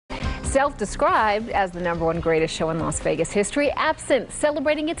Self-described as the #1 greatest show in Las Vegas history, Absinthe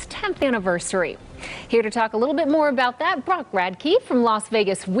celebrating its 10th anniversary. Here to talk a little bit more about that, Brock Radke from Las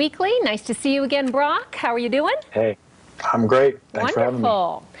Vegas Weekly. Nice to see you again, Brock. How are you doing? Hey, I'm great. Thanks for having me.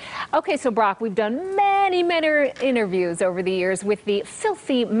 Wonderful. Okay, so Brock, we've done many interviews over the years with the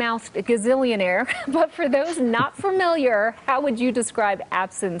filthy-mouthed gazillionaire, but for those not familiar, how would you describe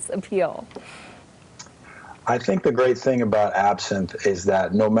Absinthe's appeal? I think the great thing about Absinthe is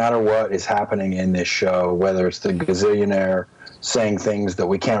that no matter what is happening in this show, whether it's the gazillionaire saying things that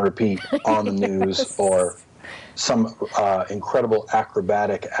we can't repeat on the news or some incredible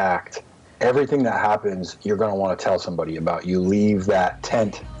acrobatic act, everything that happens, you're going to want to tell somebody about. You leave that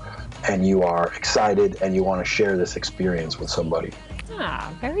tent and you are excited and you want to share this experience with somebody.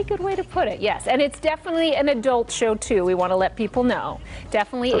 Ah, very good way to put it, yes. And it's definitely an adult show, too. We want to let people know.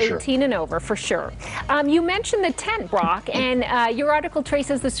 Definitely 18 and over, for sure. You mentioned the tent, Brock, and your article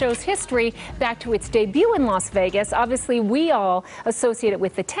traces the show's history back to its debut in Las Vegas. Obviously, we all associate it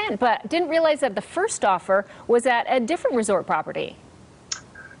with the tent, but didn't realize that the first offer was at a different resort property.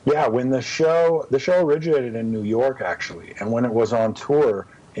 Yeah, when the show originated in New York, actually, and when it was on tour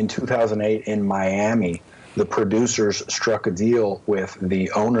in 2008 in Miami, the producers struck a deal with the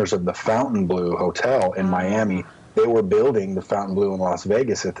owners of the Fontainebleau Hotel in Miami. They were building the Fontainebleau in Las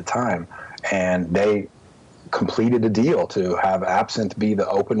Vegas at the time, and they completed a deal to have Absinthe be the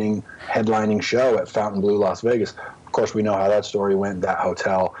opening headlining show at Fontainebleau, Las Vegas. Of course, we know how that story went. That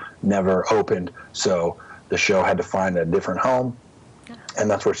hotel never opened, so the show had to find a different home, and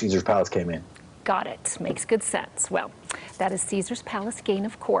that's where Caesar's Palace came in. Got it. Makes good sense. Well, that is Caesar's Palace again,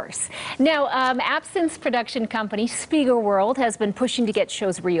 of course. Now, Absinthe's production company, Spiegelworld, has been pushing to get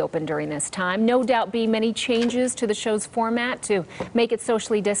shows reopened during this time. No doubt be many changes to the show's format to make it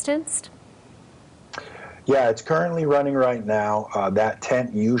socially distanced. Yeah, it's currently running right now. That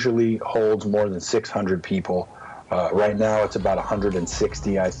tent usually holds more than 600 people. Right now, it's about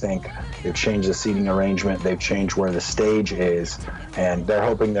 160, I think. They've changed the seating arrangement. They've changed where the stage is. And they're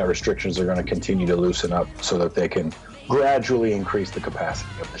hoping that restrictions are going to continue to loosen up so that they can gradually increase the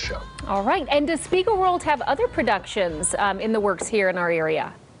capacity of the show. All right. And does Spiegelworld have other productions in the works here in our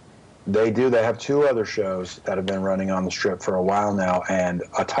area? They do. They have 2 other shows that have been running on the Strip for a while now. And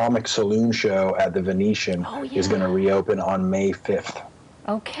Atomic Saloon Show at the Venetian is going to reopen on May 5th.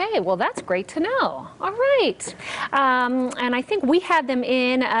 Okay, well, that's great to know. All right. And I think we had them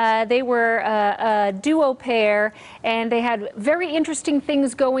in. They were a duo pair, and they had very interesting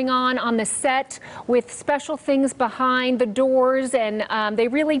things going on the set with special things behind the doors, and they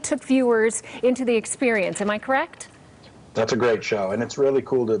really took viewers into the experience. Am I correct? That's a great show, and it's really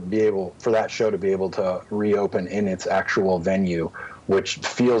cool to be able, for that show to be able to reopen in its actual venue, which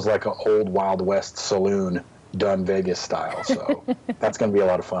feels like an old Wild West saloon done Vegas style. So that's going to be a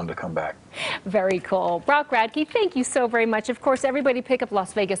lot of fun to come back. Very cool. Brock Radke, thank you so very much. Of course, everybody pick up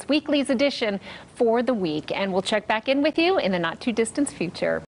Las Vegas Weekly's edition for the week, and we'll check back in with you in the not too distant future.